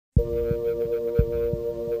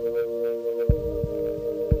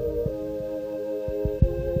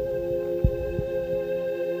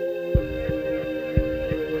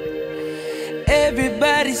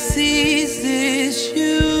Everybody sees this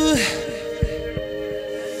you.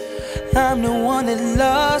 I'm the one that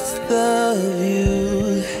lost the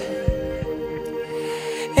view.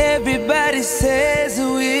 Everybody says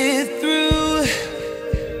we're through.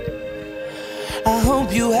 I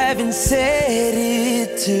hope you haven't said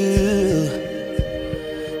it too.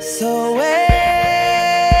 So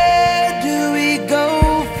where do we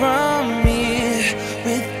go from here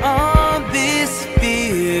with all this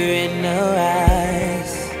fear in our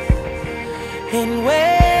eyes? And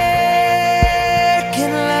where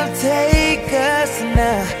can love take us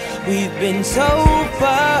now? We've been so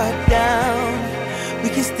far down, we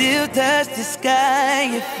can still touch the sky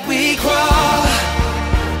if we crawl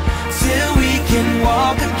till we can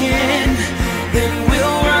walk again. Then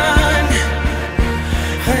we'll run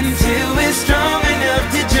until we're strong enough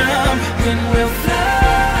to jump. Then we'll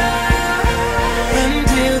fly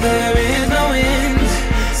until there is no end.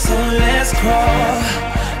 So let's crawl,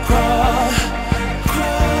 crawl,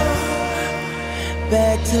 crawl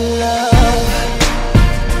back to love.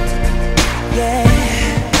 Yeah,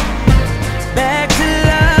 back to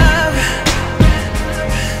love.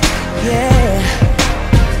 Yeah.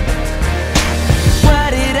 Why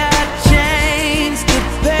did I change the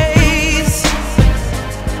pace?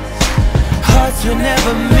 Hearts were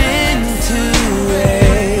never meant to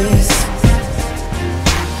race.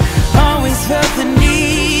 Always felt the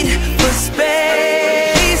need for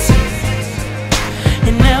space,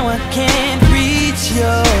 and now I can't reach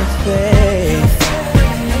your face.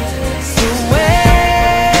 So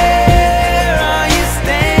where are you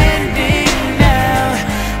standing now?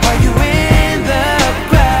 Are you in the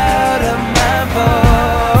crowd of my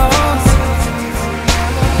bones?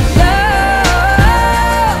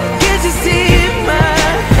 Love, can't you see my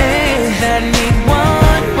hand? I need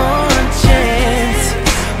one more chance.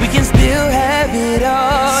 We can still have it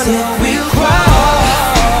all. So we'll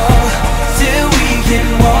crawl till we can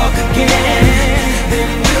walk again. Then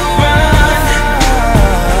we'll run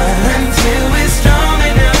until we're strong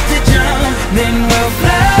enough to jump. Then we'll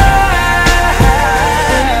fly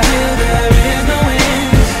until there is no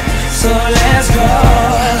end. So let's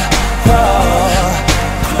crawl, crawl,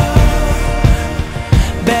 crawl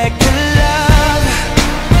back to love.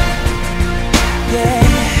 Yeah,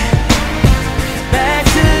 back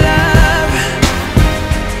to love.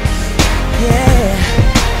 Yeah.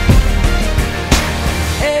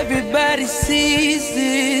 Everybody sees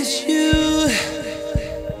this you.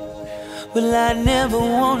 Well, I never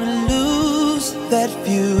wanna lose that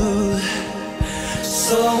view.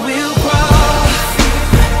 So we'll cry